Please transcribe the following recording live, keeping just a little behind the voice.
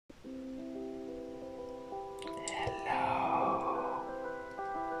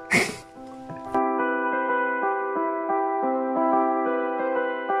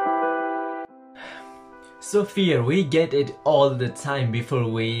So fear, we get it all the time before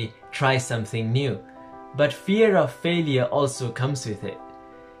we try something new. But fear of failure also comes with it.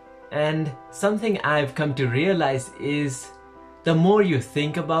 And something I've come to realize is the more you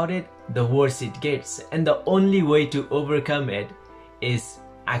think about it, the worse it gets. And the only way to overcome it is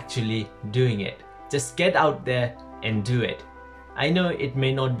actually doing it. Just get out there and do it. I know it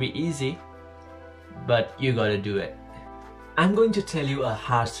may not be easy, but you gotta do it. I'm going to tell you a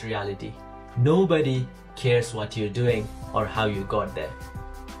harsh reality. Nobody cares what you're doing or how you got there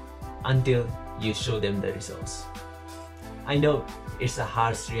until you show them the results. I know it's a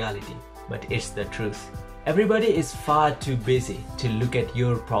harsh reality, but it's the truth. Everybody is far too busy to look at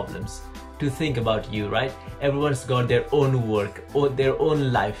your problems, to think about you, right? Everyone's got their own work, or their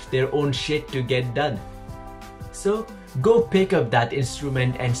own life, their own shit to get done. So go pick up that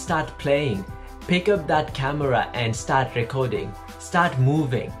instrument and start playing. Pick up that camera and start recording. Start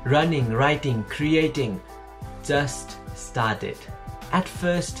moving, running, writing, creating. Just start it. At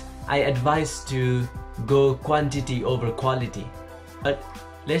first, I advise to go quantity over quality. But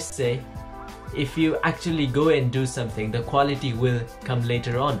let's say, if you actually go and do something, the quality will come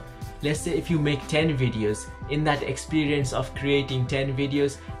later on. Let's say if you make 10 videos, in that experience of creating 10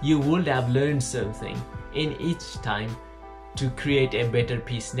 videos, you would have learned something in each time to create a better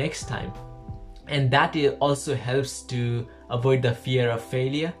piece next time. And that also helps to avoid the fear of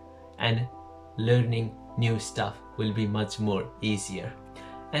failure, and learning new stuff will be much more easier.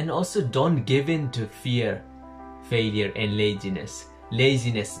 And also don't give in to fear, failure and laziness.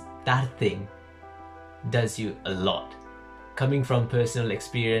 Laziness, that thing does you a lot. Coming from personal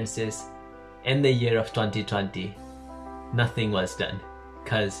experiences, in the year of 2020, nothing was done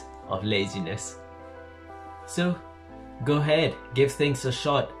because of laziness. So go ahead, give things a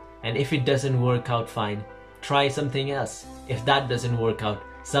shot, and if it doesn't work out, fine, try something else. If that doesn't work out,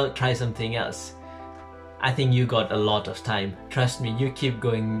 try something else. I think you got a lot of time. Trust me, you keep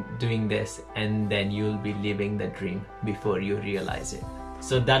going doing this, and then you'll be living the dream before you realize it.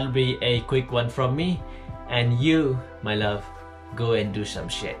 So that'll be a quick one from me, and you, my love, go and do some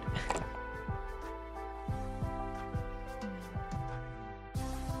shit.